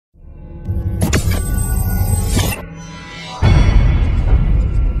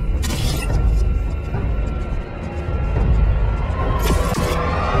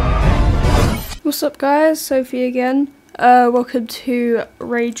What's up guys, Sophie again. Welcome to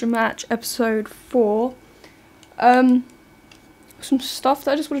Rage Match episode 4. Some stuff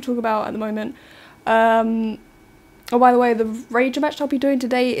that I just want to talk about at the moment. Oh, by the way, the Rage Match I'll be doing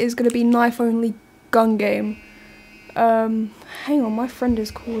today is going to be knife only gun game. Hang on, my friend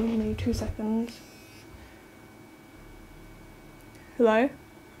is calling me, 2 seconds. Hello?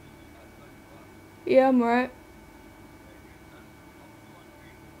 Yeah, I'm alright.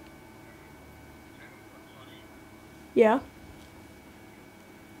 Yeah.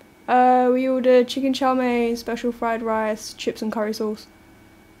 We ordered chicken chow mein, special fried rice, chips and curry sauce.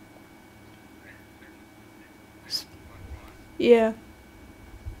 Yeah.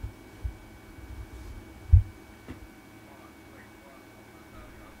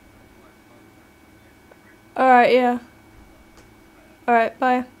 Alright, yeah. Alright,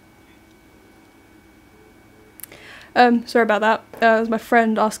 bye. Sorry about that. It was my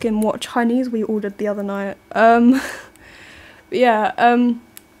friend asking what Chinese we ordered the other night. Yeah,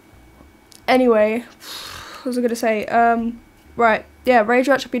 anyway, what was I gonna say? Right, yeah, Rage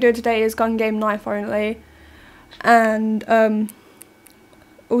Match I'll be doing today is gun game knife only. And,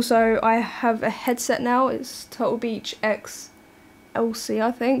 also I have a headset now, it's Turtle Beach X LC,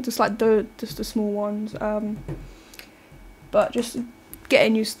 I think, just the small ones, but just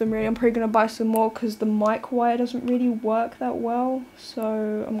getting used to them really. I'm probably going to buy some more because the mic wire doesn't really work that well,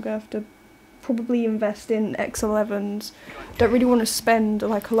 so I'm going to have to probably invest in X11s. Don't really want to spend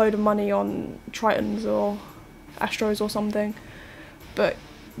like a load of money on Tritons or Astros or something, but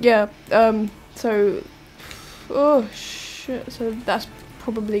yeah, so, oh shit, so that's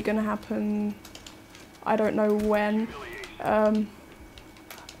probably going to happen, I don't know when. Oh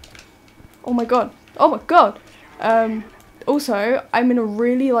my god, also, I'm in a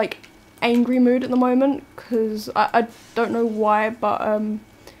really, like, angry mood at the moment, because I don't know why, but,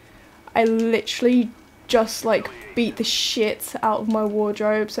 I literally just, like, beat the shit out of my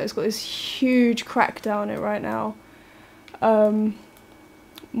wardrobe, so it's got this huge crack down it right now.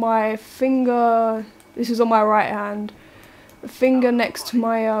 My finger, this is on my right hand, the finger next to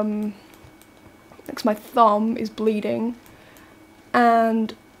my thumb is bleeding,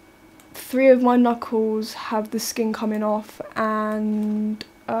 and 3 of my knuckles have the skin coming off, and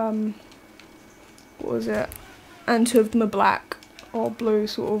what was it? And 2 of them are black or blue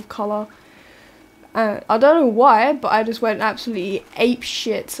sort of colour. I don't know why, but I just went absolutely ape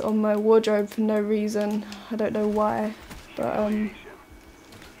shit on my wardrobe for no reason. I don't know why, but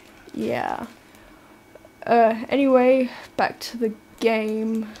yeah. Anyway, back to the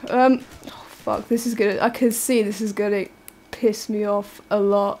game. Oh fuck, this is gonna. I can see this is gonna piss me off a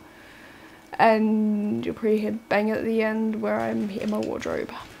lot. And you'll probably hear bang at the end where I'm hitting my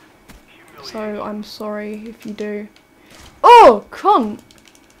wardrobe. So I'm sorry if you do. Oh, cunt!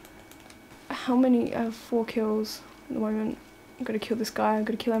 How many? I have 4 kills at the moment. I'm gonna kill this guy. I'm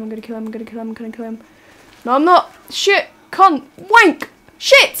gonna kill him. I'm gonna kill him. I'm gonna kill him. I'm gonna kill him. No, I'm not. Shit! Cunt! Wank!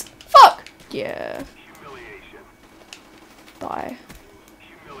 Shit! Fuck! Yeah. Die.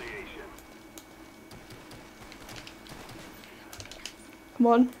 Come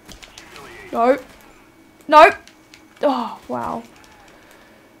on. No. No! Oh, wow.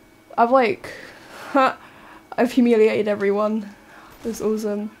 I've like... I've humiliated everyone. This is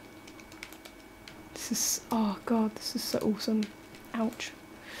awesome. This is... Oh god, this is so awesome. Ouch.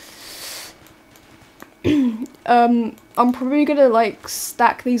 I'm probably gonna like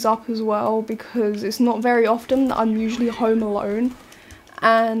stack these up as well because it's not very often that I'm usually home alone.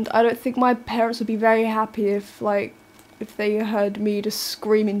 And I don't think my parents would be very happy if like if they heard me just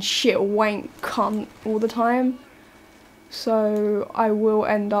screaming shit wank cunt all the time. So I will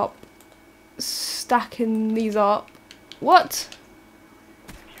end up stacking these up. What?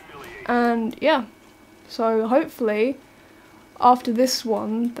 And yeah, so hopefully after this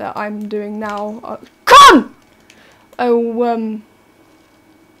one that I'm doing now, cunt! I'll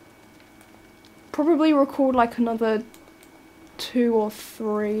probably record like another 2 or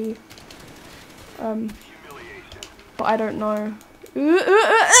 3. But I don't know.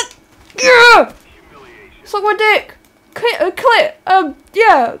 Suck my dick! Clit!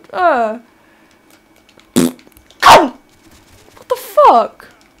 Yeah, What the fuck?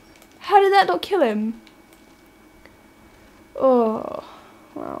 How did that not kill him? Oh,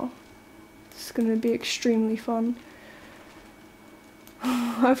 wow. This is gonna be extremely fun.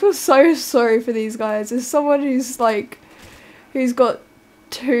 I feel so sorry for these guys. There's someone who's like, who's got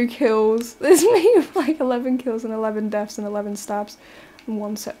 2 kills. There's me with like 11 kills and 11 deaths and 11 stabs and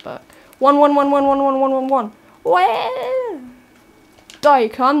 1 setback. 1, 1, 1, 1, 1, 1, 1, 1, 1. Where? Die, you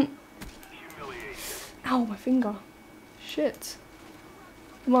cunt. Ow, my finger. Shit.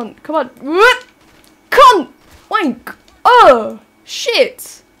 Come on, come on. wank! Oh!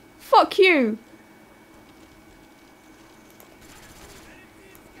 Shit! Fuck you!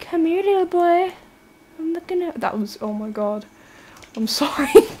 Come here, little boy. I'm looking at— that was— oh my god. I'm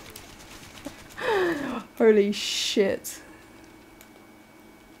sorry. Holy shit.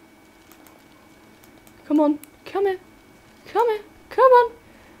 Come on. Come here. Come here. Come on.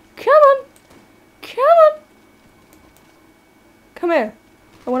 Come on. Come on. Come here.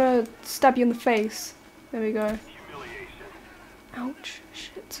 I want to stab you in the face. There we go. Ouch.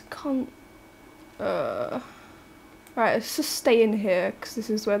 Shit. Can't. Right, let's just stay in here, because this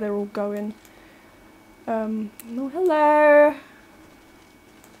is where they're all going. Oh, hello.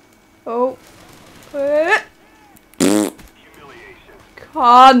 Oh.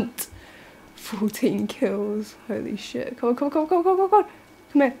 Can't. 14 kills. Holy shit. Come on, come on, come on, come on, come on, come on.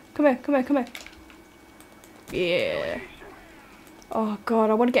 Come here, come here, come here, come here. Yeah. Oh god,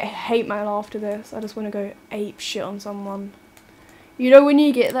 I want to get hate mail after this. I just want to go ape shit on someone. You know when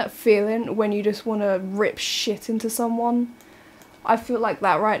you get that feeling when you just want to rip shit into someone? I feel like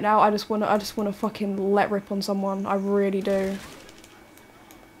that right now. I just want to fucking let rip on someone. I really do.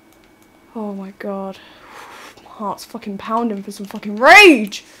 Oh my god. My heart's fucking pounding for some fucking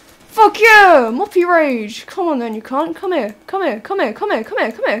rage! Fuck yeah! Moppy rage! Come on then, you can't. Come here. Come here. Come here. Come here. Come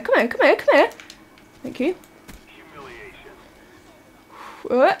here. Come here. Come here. Come here. Come here. Thank you.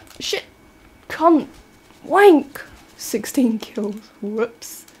 Shit. Cunt. Wank. 16 kills.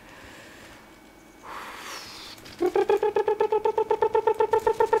 Whoops.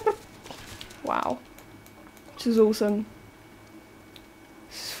 Wow. This is awesome.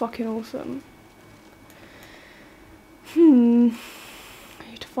 This is fucking awesome. I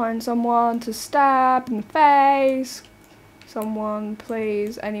need to find someone to stab in the face. Someone,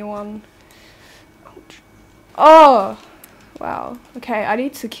 please. Anyone. Ouch. Oh! Wow. Okay, I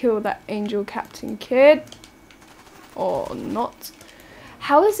need to kill that angel captain kid. Or not.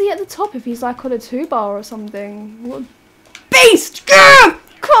 How is he at the top if he's like on a 2-bar or something? What beast! Grr!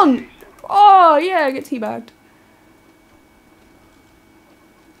 Cunt! Oh, yeah, get teabagged.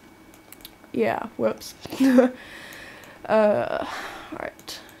 Yeah, whoops.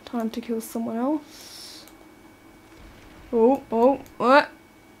 Alright. Time to kill someone else. Oh, what?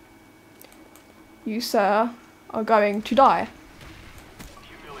 You, sir, are going to die.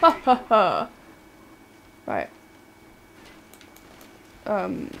 Ha ha ha. Right.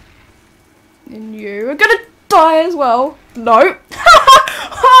 And you are gonna die as well. No.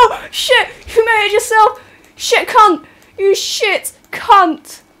 Oh, shit. You made it yourself. Shit cunt. You shit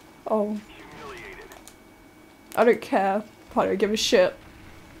cunt. Oh. I don't care. I don't give a shit.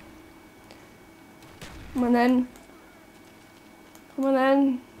 Come on then. Come on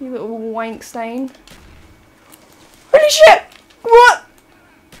then, you little wank stain. Holy shit! What?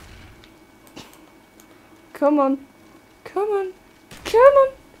 Come on. Come on. Come on.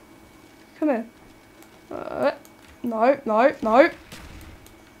 Come here. No, no, no.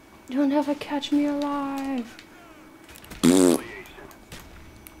 You'll never catch me alive.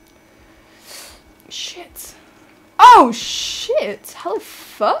 Shit. Oh shit! How the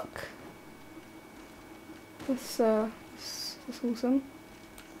fuck? That's awesome.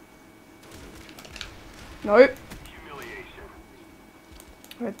 Nope.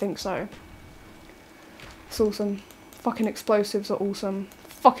 I don't think so. It's awesome. Fucking explosives are awesome.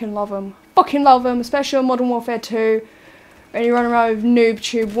 Fucking love them. Fucking love them, especially on Modern Warfare 2. When you run around with Noob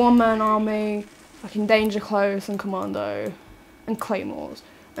Tube, one-man army, fucking Danger Close and Commando, and Claymores,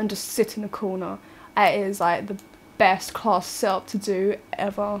 and just sit in a corner. It is like the best class setup to do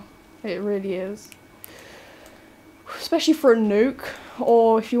ever. It really is. Especially for a nuke,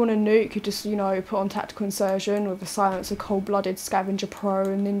 or if you want a nuke, you just, you know, put on Tactical Insertion with a Silencer, Cold-Blooded, Scavenger Pro,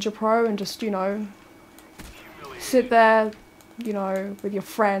 and Ninja Pro, and just, you know, sit there, you know, with your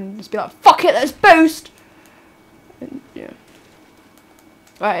friend, just be like, fuck it, let's boost! And, yeah.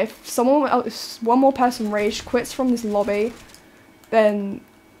 Right, if someone else, one more person rage quits from this lobby, then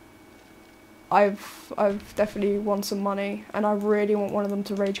I've definitely won some money, and I really want one of them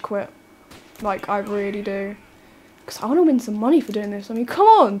to rage quit. Like, I really do. Because I want to win some money for doing this. I mean, come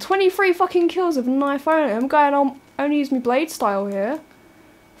on! 23 fucking kills with a knife only. I'm going on, only use my blade style here.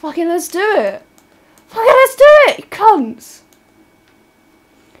 Fucking let's do it! Fucking let's do it, you cunts!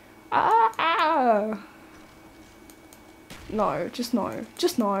 Ah! No, just no.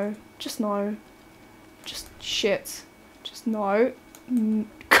 Just no. Just no. Just shit. Just no.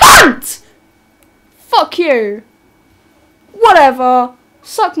 CUNT! Fuck you! Whatever.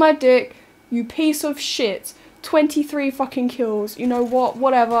 Suck my dick, you piece of shit. 23 fucking kills. You know what?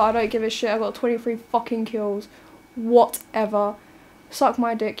 Whatever. I don't give a shit. I got 23 fucking kills. Whatever. Suck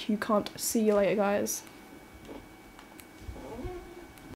my dick. You can't. See you later, guys.